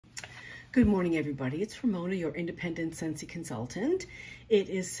Good morning, everybody. It's Ramona, your independent Scentsy consultant. It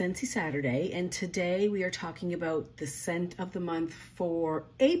is Scentsy Saturday, and today we are talking about the scent of the month for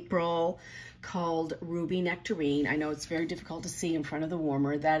April called Ruby Nectarine. I know it's very difficult to see in front of the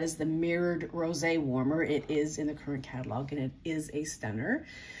warmer. That is the mirrored rosé warmer. It is in the current catalog, and it is a stunner.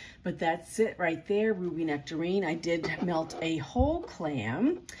 But that's it right there, Ruby Nectarine. I did melt a whole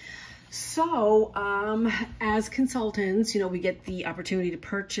clam. So, as consultants, we get the opportunity to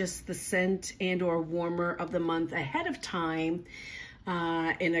purchase the scent and or warmer of the month ahead of time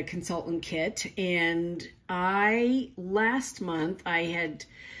in a consultant kit. And last month, I had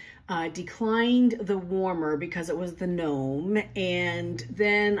declined the warmer because it was the gnome. And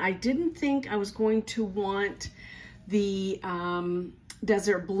then I didn't think I was going to want the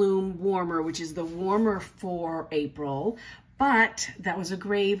Desert Bloom warmer, which is the warmer for April. But that was a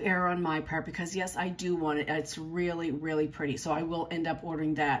grave error on my part because yes, I do want it. It's really, really pretty. So I will end up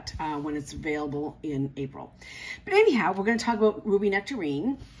ordering that when it's available in April. But anyhow, we're going to talk about Ruby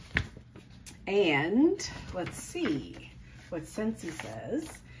Nectarine. And let's see what Scentsy says.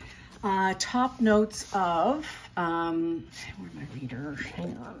 Top notes of, where's my reader?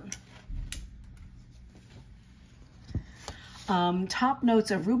 Hang on. Top notes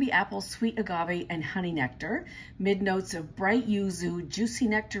of ruby apple, sweet agave, and honey nectar. Mid notes of bright yuzu, juicy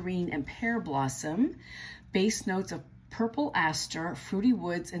nectarine, and pear blossom. Base notes of purple aster, fruity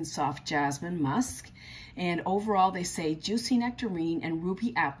woods, and soft jasmine musk. And overall, they say juicy nectarine and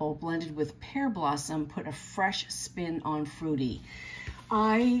ruby apple blended with pear blossom put a fresh spin on fruity.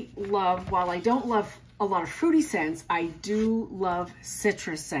 While I don't love a lot of fruity scents, I do love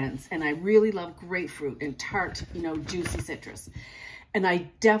citrus scents, and I really love grapefruit and tart, juicy citrus. And I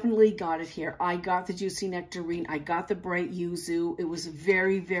definitely got it here. I got the juicy nectarine. I got the bright yuzu. It was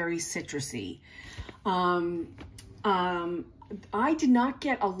very, very citrusy. I did not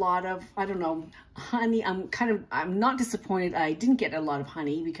get a lot of, honey. I'm not disappointed. I didn't get a lot of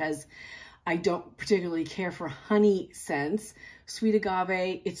honey because I don't particularly care for honey scents. Sweet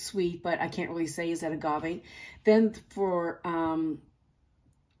agave, it's sweet, but I can't really say is that agave. Then for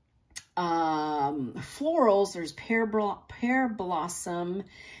florals, there's pear blossom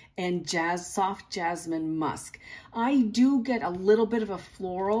and soft jasmine musk. I do get a little bit of a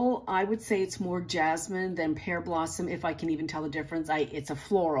floral. I would say it's more jasmine than pear blossom, if I can even tell the difference. It's a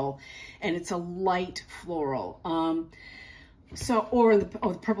floral, and it's a light floral. Or the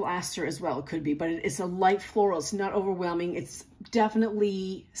purple aster as well, it could be, but it's a light floral. It's not overwhelming. It's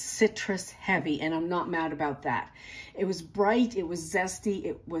definitely citrus heavy, and I'm not mad about that. It was bright, it was zesty,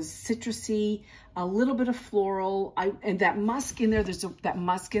 it was citrusy, a little bit of floral, and that musk in there, that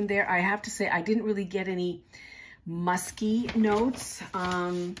musk in there. I have to say, I didn't really get any musky notes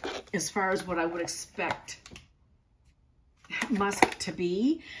as far as what I would expect musk to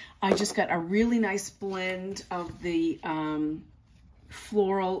be. I just got a really nice blend of the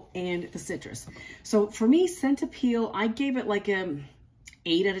floral and the citrus. So for me, scent appeal, I gave it like a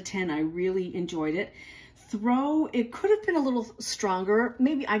 8 out of 10. I really enjoyed it. Throw, it could have been a little stronger.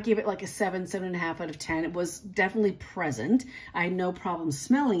 Maybe I gave it like a 7, 7.5 out of 10. It was definitely present. I had no problem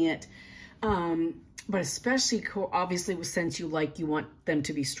smelling it. But especially, obviously, with scents you want them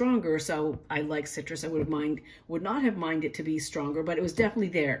to be stronger. So I like citrus. I would not have minded it to be stronger, but it was definitely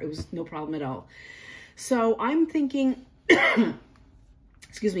there. It was no problem at all. So I'm thinking,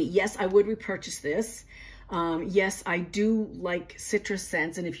 excuse me, yes, I would repurchase this. Yes, I do like citrus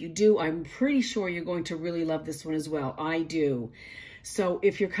scents. And if you do, I'm pretty sure you're going to really love this one as well. I do. So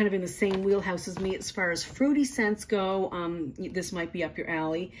if you're kind of in the same wheelhouse as me as far as fruity scents go, this might be up your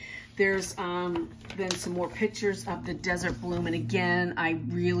alley. There's then some more pictures of the Desert Bloom. And again, I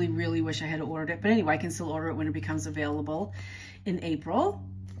really, really wish I had ordered it. But anyway, I can still order it when it becomes available in April.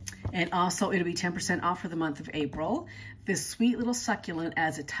 And also it'll be 10% off for the month of April. This sweet little succulent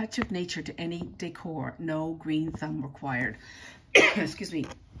adds a touch of nature to any decor. No green thumb required. Excuse me.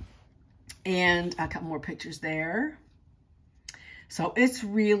 And a couple more pictures there. So it's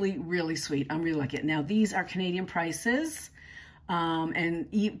really, really sweet. I'm really liking it. Now, these are Canadian prices.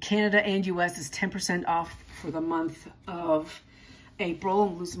 And Canada and US is 10% off for the month of April.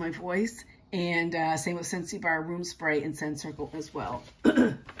 I'm losing my voice. And same with Scentsy Bar, Room Spray, and Scent Circle as well.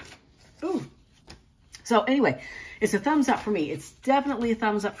 Ooh. So anyway, it's a thumbs up for me. It's definitely a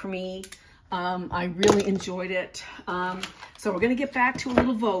thumbs up for me. I really enjoyed it. So we're going to get back to a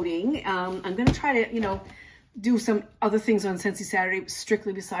little voting. I'm going to try to, do some other things on Scentsy Saturday,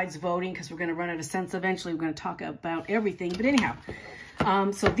 strictly besides voting, because we're going to run out of scents eventually. We're going to talk about everything. But anyhow,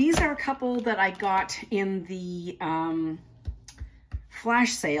 so these are a couple that I got in the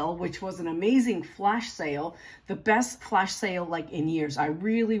flash sale, which was an amazing flash sale, the best flash sale like in years. I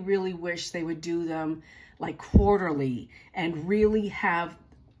really, really wish they would do them like quarterly and really have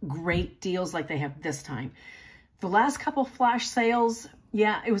great deals like they have this time. The last couple flash sales,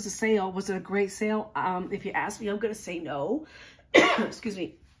 yeah, it was a sale. Was it a great sale? If you ask me, I'm going to say no. Excuse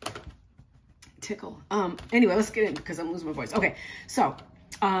me. Tickle. Anyway, let's get in because I'm losing my voice. Okay, so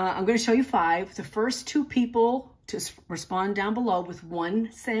I'm going to show you 5. The first 2 people to respond down below with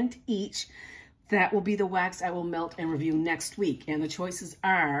 1 scent each, that will be the wax I will melt and review next week. And the choices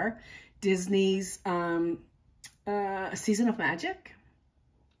are Disney's Season of Magic,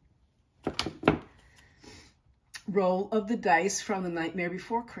 Roll of the Dice from The Nightmare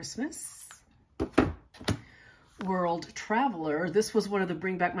Before Christmas, World Traveler. This was one of the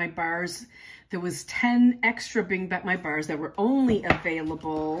Bring Back My Bars. There was 10 extra Bring Back My Bars that were only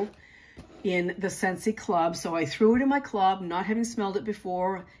available in the Scentsy Club. So I threw it in my club, not having smelled it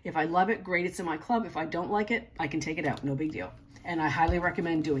before. If I love it, great, it's in my club. If I don't like it, I can take it out, no big deal. And I highly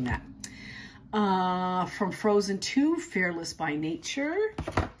recommend doing that. From Frozen 2, Fearless by Nature.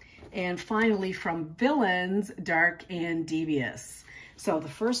 And finally from Villains, Dark and Devious. So the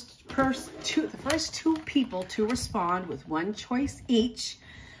first 2 people to respond with 1 choice each,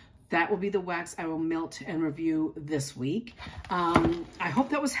 that will be the wax I will melt and review this week. I hope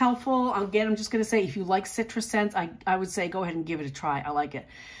that was helpful. Again, I'm just going to say, if you like citrus scents, I would say go ahead and give it a try. I like it.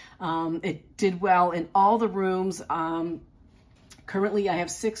 It did well in all the rooms. Currently, I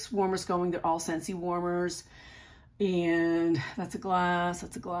have 6 warmers going. They're all Scentsy warmers. And that's a glass.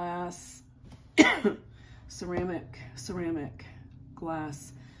 That's a glass. ceramic,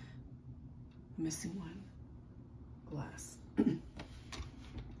 glass. Missing one. Glass.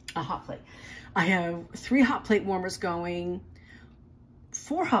 A hot plate. I have 3 hot plate warmers going,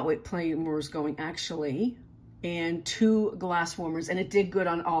 4 hot plate warmers going actually, and 2 glass warmers, and it did good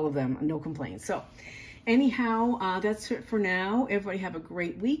on all of them. No complaints. So anyhow, that's it for now. Everybody have a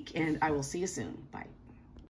great week, and I will see you soon. Bye.